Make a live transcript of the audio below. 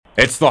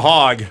It's the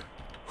hog.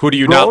 Who do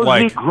you not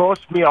like? Rosie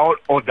grossed me out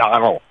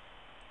O'Donnell.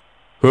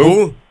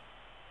 Who?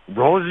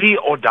 Rosie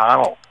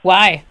O'Donnell.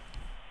 Why?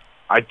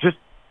 I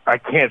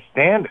can't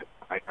stand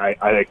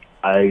it.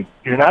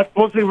 You're not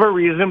supposed to give a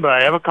reason, but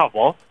I have a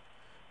couple.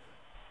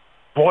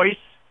 Voice.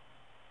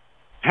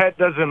 Head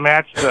doesn't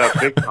match the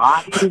big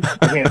body.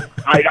 I mean,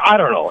 I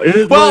don't know. It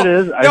is what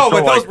it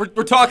is.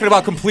 We're talking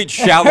about complete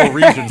shallow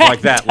reasons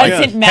like that. Like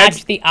Doesn't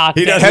match the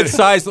octave. head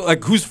size,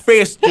 like whose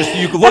face just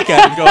you can look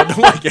at and go, I don't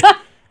like it.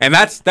 And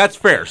that's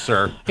fair,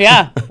 sir.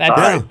 Yeah,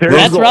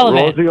 that's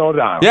relevant. Rosie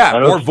O'Donnell.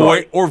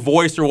 Yeah, or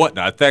voice or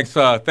whatnot. Thanks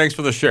for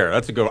the share.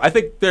 That's a good one. I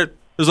think there's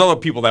other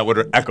people that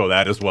would echo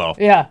that as well.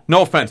 Yeah.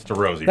 No offense to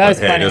Rosie,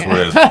 That's but hey, funny. it is what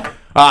it is.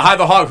 Hi,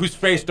 the hog. Whose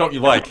face don't you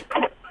like?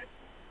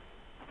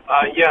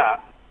 Yeah.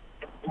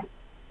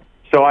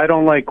 So I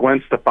don't like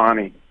Gwen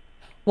Stefani.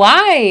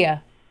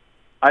 Why?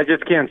 I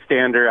just can't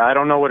stand her. I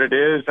don't know what it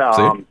is.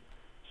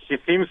 She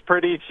seems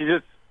pretty.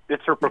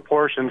 It's her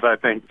proportions, I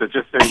think, that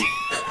just seem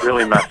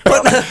really messed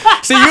up.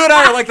 See, you and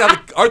I are like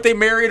that. Aren't they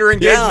married or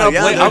engaged?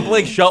 Yeah, I'm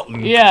Blake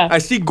Shelton. Yeah. I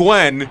see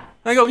Gwen.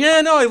 I go, yeah,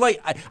 no,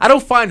 I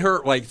don't find her,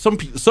 like, some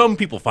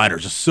people find her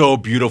just so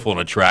beautiful and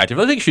attractive.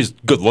 I think she's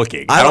good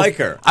looking. I like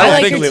her. I don't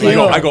like think her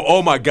too. I go,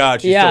 oh my God,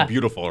 she's Yeah. so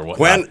beautiful or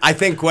whatnot. I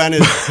think Gwen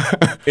is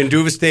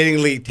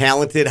indubistatingly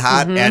talented,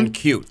 hot, and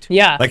cute.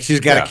 Yeah. Like she's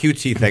got a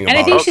cutesy thing And about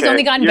I think her. she's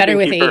only gotten You better can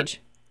with keep her. age.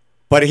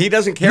 But he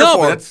doesn't care No,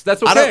 for but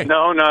that's I okay. don't-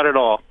 No, not at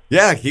all.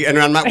 Yeah, we're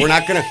not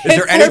gonna. Is there It's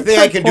her anything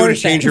I can do to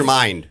change your proportions.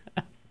 mind?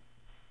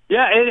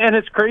 Yeah, and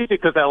it's crazy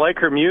because I like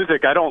her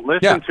music. I don't listen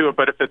Yeah. to it,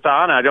 but if it's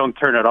on, I don't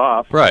turn it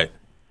off. Right.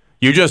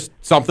 You just,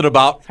 something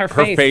about Her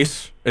her face.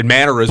 face and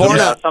mannerisms. Borna,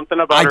 Yeah, something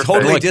about I her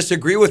totally face.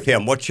 disagree with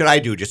him. What should I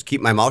do? Just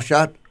keep my mouth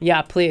shut?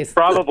 Yeah, please.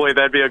 Probably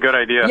that'd be a good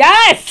idea.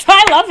 Yes,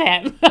 I love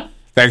him.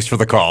 Thanks for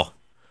the call.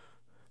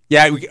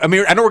 Yeah, I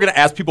mean, I know we're going to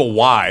ask people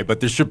why, but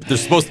there's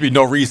supposed to be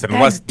no reason.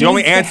 Unless the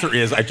only answer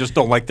is I just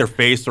don't like their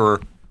face or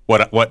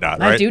whatnot, That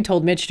right? dude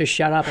told Mitch to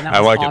shut up, and that I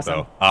was like awesome.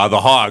 it, though.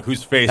 The hog,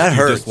 whose face That do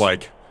you hurts.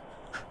 dislike?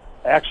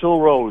 Axl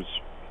Rose.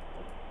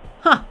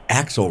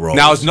 Axl Rose.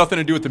 Now, it's nothing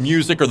to do with the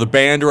music or the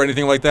band or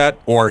anything like that,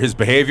 or his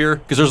behavior?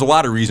 Because there's a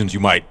lot of reasons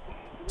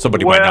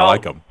somebody might not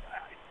like him.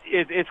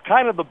 It's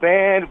kind of the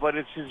band, but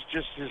it's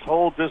just his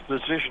whole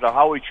disposition of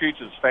how he treats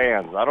his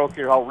fans. I don't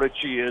care how rich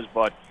he is,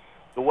 but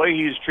the way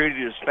he's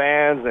treated his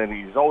fans, and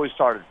he's always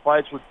started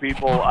fights with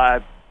people.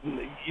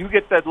 You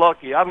get that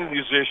lucky. I'm a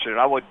musician.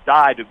 I would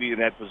die to be in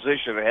that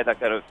position and had that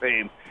kind of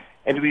fame.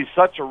 And to be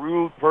such a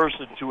rude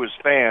person to his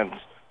fans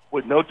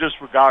with no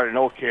disregard and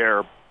no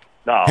care,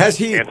 no, Has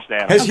he- can't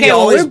stand has it. he Okay,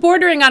 well, always- we're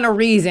bordering on a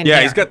reason Yeah,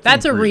 here. he's got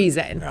That's a some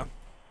reason. Yeah.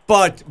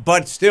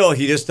 but still,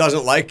 he just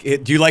doesn't like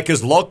it. Do you like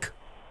his look?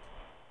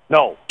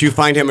 No, Do you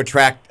find him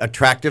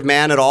attractive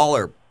man at all,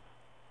 or?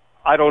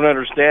 I don't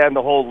understand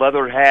the whole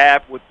leather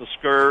hat with the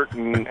skirt,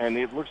 and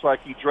it looks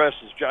like he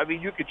dresses. I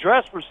mean, you could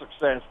dress for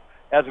success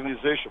as a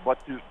musician,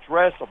 but to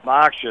dress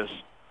obnoxious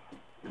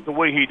the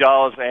way he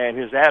does, and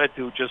his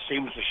attitude just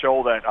seems to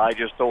show that I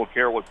just don't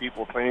care what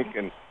people think,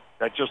 and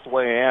that's just the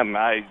way I am.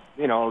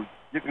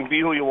 You can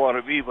be who you want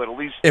to be, but at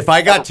least If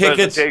I got have a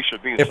tickets, presentation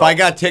of being if I something.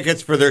 got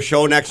tickets for their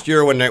show next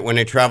year when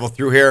they travel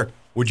through here,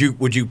 would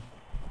you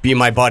be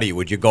my buddy?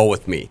 Would you go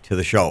with me to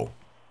the show?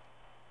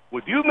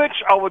 With you, Mitch,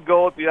 I would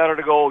go if you had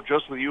to go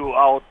just with you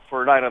out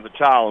for a night on the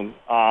town.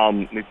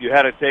 If you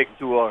had to take it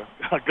to a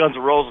Guns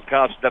N' Roses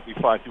concert, that'd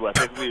be fine too. I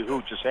think we'd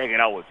be just hanging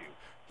out with you.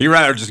 He'd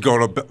rather just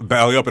go to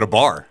belly up at a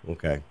bar.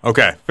 Okay.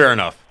 Okay, fair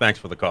enough. Thanks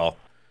for the call.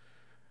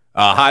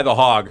 Hi, the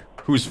hog.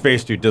 Whose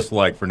face do you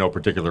dislike for no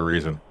particular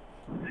reason?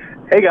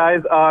 Hey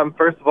guys,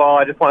 first of all,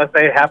 I just want to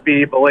say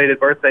happy belated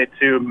birthday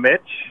to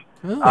Mitch.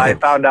 I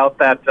found out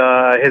that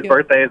his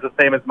birthday is the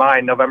same as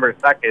mine, November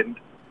 2nd.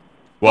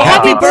 Well,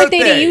 Happy Happy birthday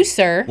to birthday. you,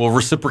 sir. we'll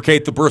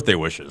reciprocate the birthday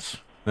wishes.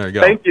 There you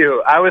go. Thank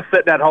you. I was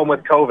sitting at home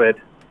with COVID,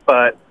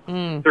 but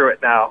through it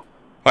now.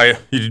 Hi,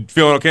 you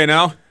feeling okay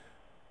now?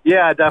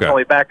 Yeah,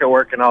 definitely back at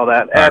work and all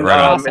that. right, And right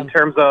on. Awesome. in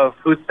terms of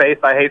whose face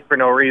I hate for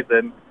no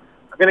reason,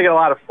 I'm going to get a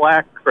lot of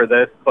flack for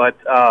this, but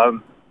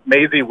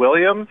Maisie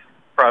Williams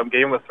from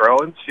Game of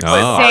Thrones, she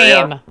plays Oh.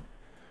 Arya.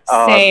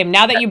 Same.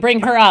 Now that you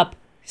bring her up,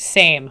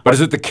 same. But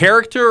is it the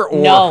character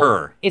or No,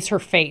 her? it's her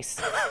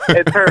face.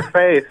 It's her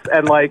face,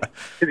 and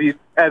the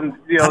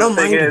don't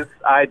thing mind is,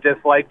 I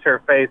disliked her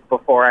face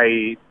before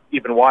I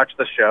even watched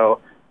the show,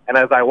 and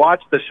as I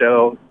watched the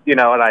show, and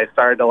I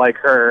started to like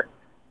her,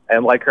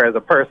 and like her as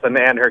a person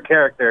and her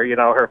character,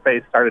 her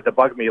face started to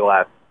bug me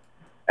less,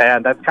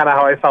 and that's kind of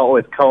how I felt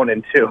with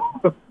Conan too.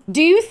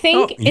 Do you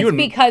think you it's and-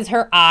 because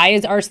her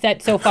eyes are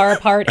set so far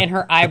apart and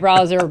her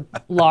eyebrows are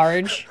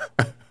large?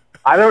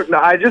 I don't know.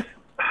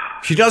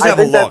 She does I have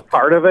a think that's look.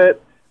 part of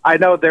it. I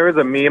know there was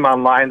a meme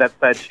online that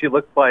said she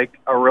looks like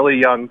a really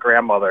young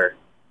grandmother.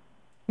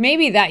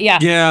 Maybe that, yeah.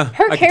 Yeah,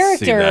 Her I can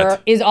see character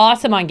that. is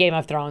awesome on Game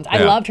of Thrones. I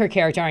Yeah. loved her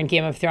character on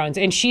Game of Thrones,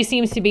 and she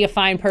seems to be a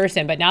fine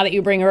person. But now that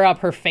you bring her up,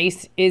 her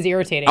face is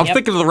irritating. I'm Yep.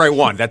 thinking of the right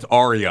one. That's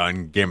Arya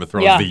on Game of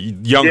Thrones, Yeah. the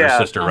younger Yeah.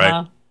 sister, right?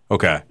 Uh-huh.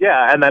 Okay.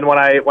 Yeah, and then when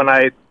I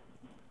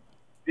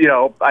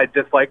I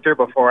disliked her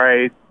before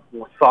I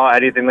saw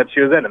anything that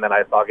she was in, and then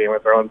I saw Game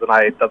of Thrones,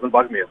 and it doesn't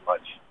bug me as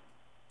much.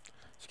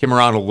 She came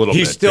around a little bit.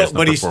 He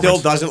still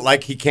doesn't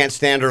like. He can't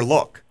stand her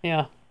look.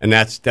 Yeah. And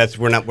that's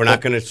we're not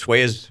going to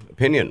sway his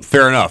opinion.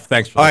 Fair enough.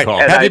 Thanks for the call.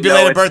 And Happy I know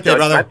belated it's birthday,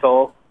 brother.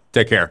 judgmental.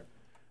 Take care.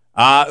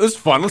 It was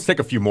fun. Let's take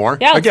a few more.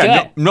 Yeah, let's Again,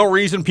 do it. no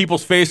reason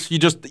people's face you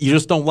just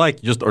don't like.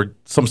 Or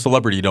some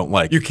celebrity you don't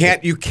like. You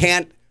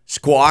can't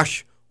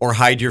squash or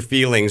hide your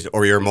feelings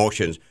or your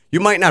emotions. You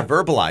might not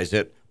verbalize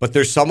it, but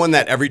there's someone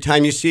that every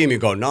time you see him, you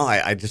go, no,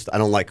 I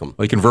don't like him.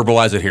 Well, you can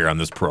verbalize it here on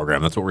this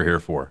program. That's what we're here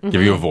for.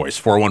 Give you a voice.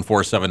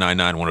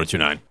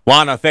 414-799-1029.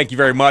 Lana, thank you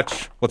very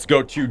much. Let's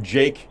go to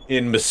Jake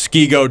in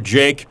Muskego.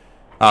 Jake,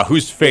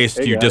 whose face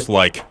do you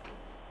dislike?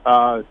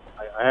 I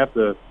have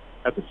to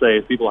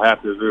say, people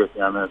have to agree with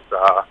me on this.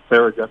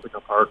 Sarah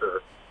Jessica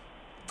Parker.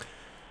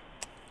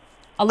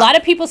 A lot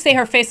of people say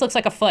her face looks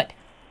like a foot.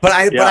 But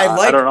I like.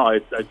 I don't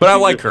know. I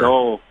like her.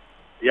 So,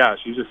 yeah,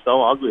 she's just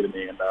so ugly to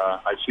me, and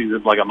she's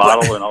like a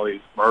model in all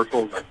these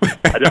commercials.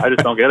 And I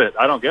just don't get it.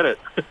 I don't get it.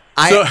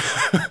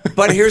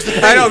 But here's the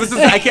thing. I know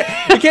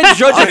I can't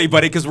judge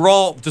anybody because we're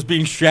all just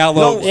being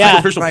shallow,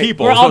 superficial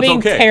people. We're all so being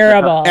it's okay.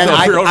 terrible. And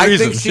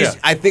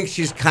I think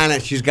she's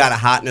she's got a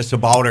hotness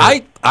about her.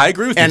 I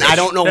agree with you. And I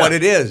don't know what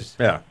it is.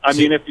 Yeah.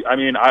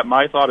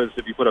 My thought is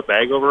if you put a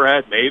bag over her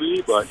head,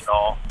 maybe, but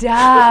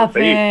Stop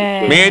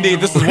it. Mandy,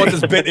 this is what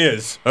this bit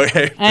is.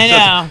 Okay. I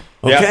know.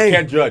 Yeah, Okay.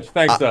 can't judge.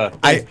 Thanks,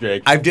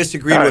 Jake. I've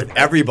disagreed with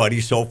everybody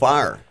so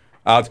far.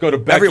 Let's go to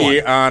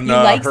Becky on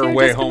like her Sarah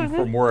way Jessica home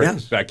Parker? from work.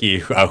 Yes. Becky,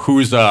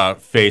 whose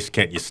face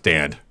can't you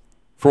stand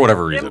for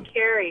whatever reason? Jim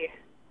Carrey.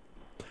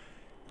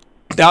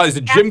 Now, is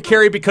it Jim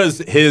Carrey because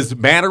his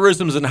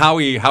mannerisms and how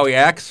he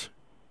acts?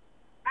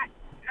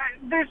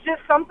 There's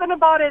just something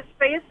about his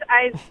face.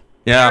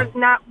 There's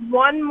not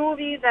one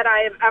movie that I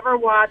have ever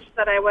watched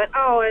that I went,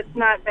 oh, it's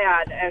not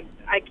bad, and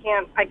I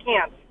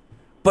can't.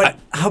 But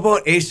how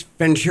about Ace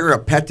Ventura,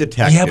 Pet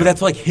Detective? Yeah, but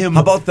that's like him.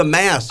 How about The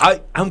Mask?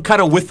 I'm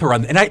kind of with her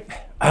on, and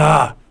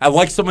I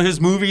like some of his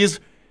movies,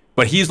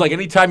 but he's like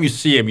anytime you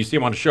see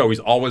him on a show, he's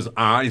always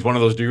on. He's one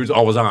of those dudes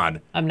always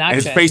on. Obnoxious.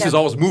 And his face is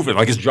always moving,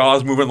 like his jaw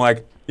is moving,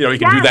 like he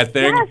can do that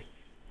thing. Yes.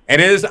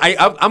 And it is.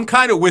 I'm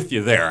kind of with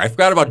you there. I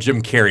forgot about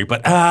Jim Carrey,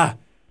 but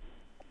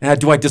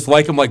do I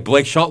dislike him like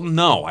Blake Shelton?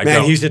 No, I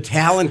don't. He's a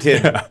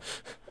talented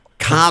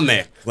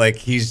comic. Like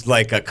he's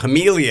like a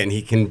chameleon.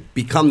 He can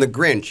become the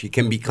Grinch. He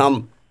can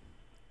become.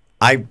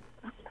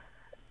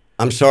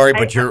 I'm sorry,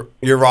 but you're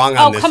wrong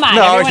on this. Oh, come on.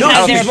 No, Everyone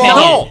has their she's opinion.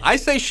 wrong. I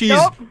say she's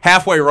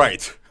halfway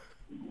right.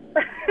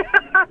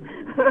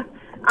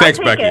 Thanks,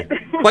 take Becky.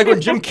 it. Like when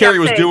Jim Carrey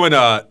was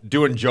Thanks.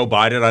 doing Joe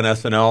Biden on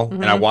SNL,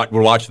 and I would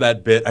watch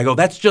that bit. I go,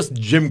 that's just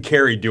Jim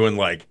Carrey doing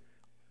like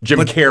Jim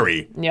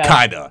Carrey,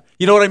 kinda.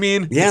 You know what I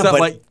mean? Yeah, It's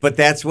not but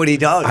that's what he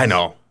does. I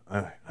know.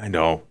 I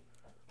know.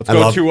 Let's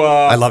go to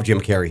I love Jim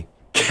Carrey.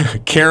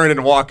 Karen in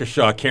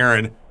Waukesha.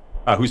 Karen,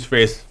 whose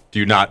face do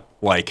you not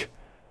like?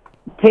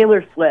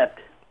 Taylor Swift.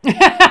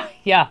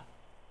 Yeah.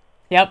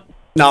 Yep.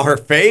 Now her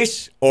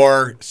face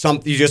or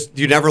something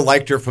you never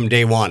liked her from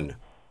day one.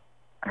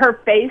 Her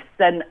face,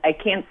 and I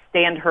can't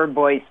stand her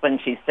voice when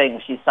she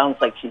sings. She sounds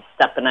like she's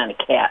stepping on a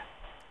cat.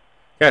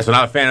 Yeah, so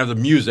not a fan of the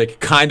music,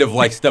 kind of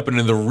like stepping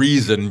into the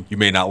reason you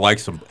may not like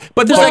some.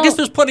 But I guess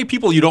there's plenty of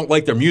people you don't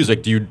like their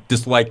music. Do you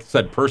dislike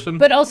said person?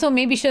 But also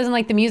maybe she doesn't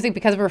like the music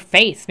because of her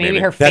face. Maybe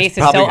her That's face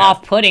is so probably-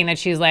 off-putting that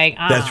she's like,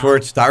 That's where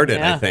it started,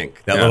 Yeah. I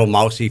think. That little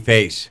mousy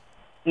face.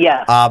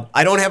 Yeah.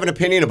 I don't have an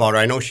opinion about her.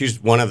 I know she's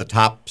one of the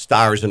top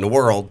stars in the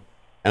world,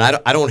 and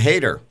I don't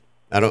hate her.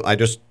 I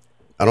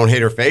don't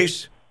hate her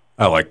face.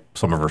 I like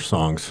some of her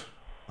songs.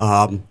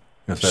 I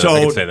can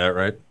say that,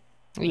 right?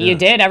 You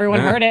did. Everyone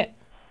heard it.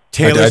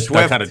 Taylor I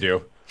Swift. kind of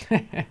do.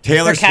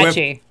 Taylor They're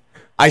catchy. Swift.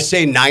 I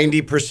say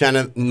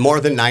 90%,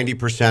 more than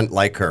 90%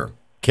 like her.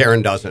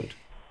 Karen doesn't.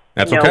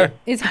 That's No. okay.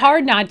 It's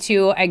hard not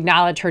to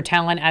acknowledge her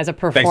talent as a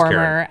performer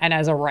Karen. and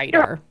as a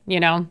writer,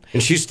 you know?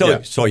 And she's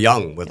still so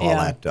young with all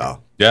Yeah. that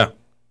Yeah.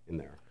 in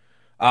there.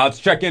 Let's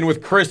check in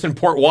with Chris in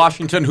Port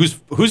Washington.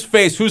 Whose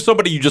face? Who's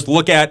somebody you just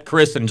look at,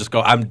 Chris, and just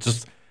go,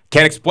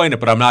 can't explain it,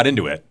 but I'm not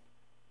into it.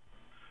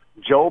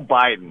 Joe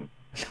Biden.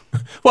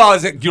 Well,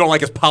 is it you don't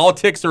like his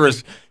politics or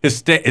his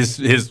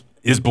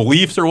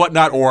beliefs or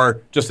whatnot,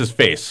 or just his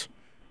face?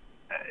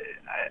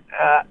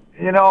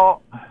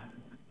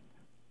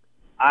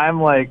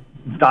 I'm like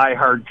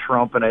diehard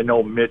Trump, and I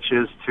know Mitch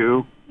is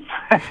too.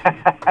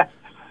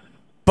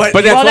 But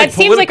that's Well, like that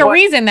seems like a political-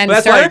 reason then,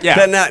 that's sir. Like, yeah,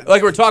 Then that-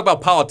 like we're talking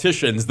about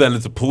politicians, then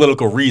it's a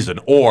political reason,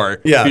 or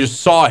you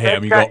just saw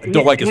him, you go,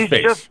 don't like his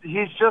face.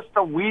 He's just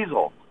a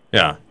weasel.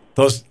 Yeah,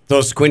 those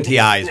squinty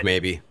eyes,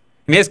 maybe.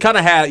 and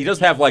he does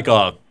have like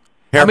a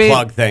Hair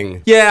plug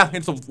thing. Yeah,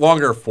 it's a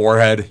longer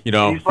forehead, you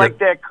know. He's like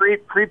that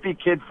creepy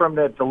kid from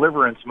that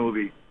Deliverance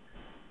movie.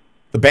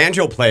 The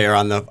banjo player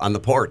on the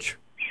porch.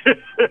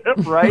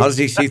 Right? How does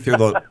he see through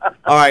those?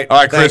 All right,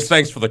 Chris,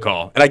 thanks for the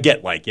call. And I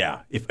get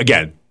if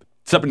again,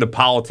 step into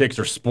politics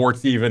or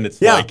sports even,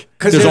 it's like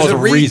because there's always a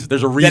reason.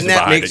 There's a reason Then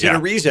that behind makes it, it a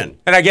reason.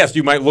 And I guess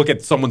you might look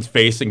at someone's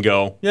face and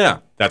go, yeah,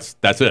 that's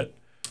it.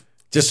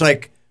 Just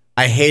like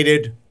I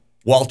hated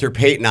Walter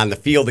Payton on the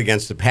field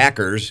against the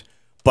Packers,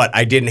 but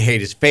I didn't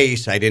hate his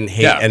face. I didn't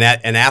hate, and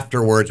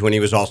afterwards, when he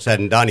was all said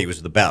and done, he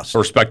was the best. I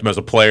respect him as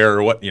a player,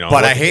 or what.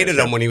 But I hated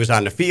him when he was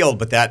on the field.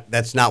 But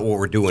that's not what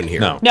we're doing here.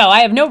 No,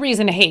 I have no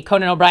reason to hate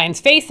Conan O'Brien's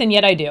face, and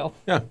yet I do.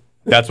 Yeah,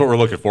 that's what we're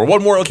looking for.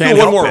 One more. Let's do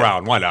one more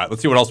round. Why not?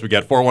 Let's see what else we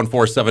get.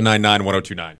 414-799-1029.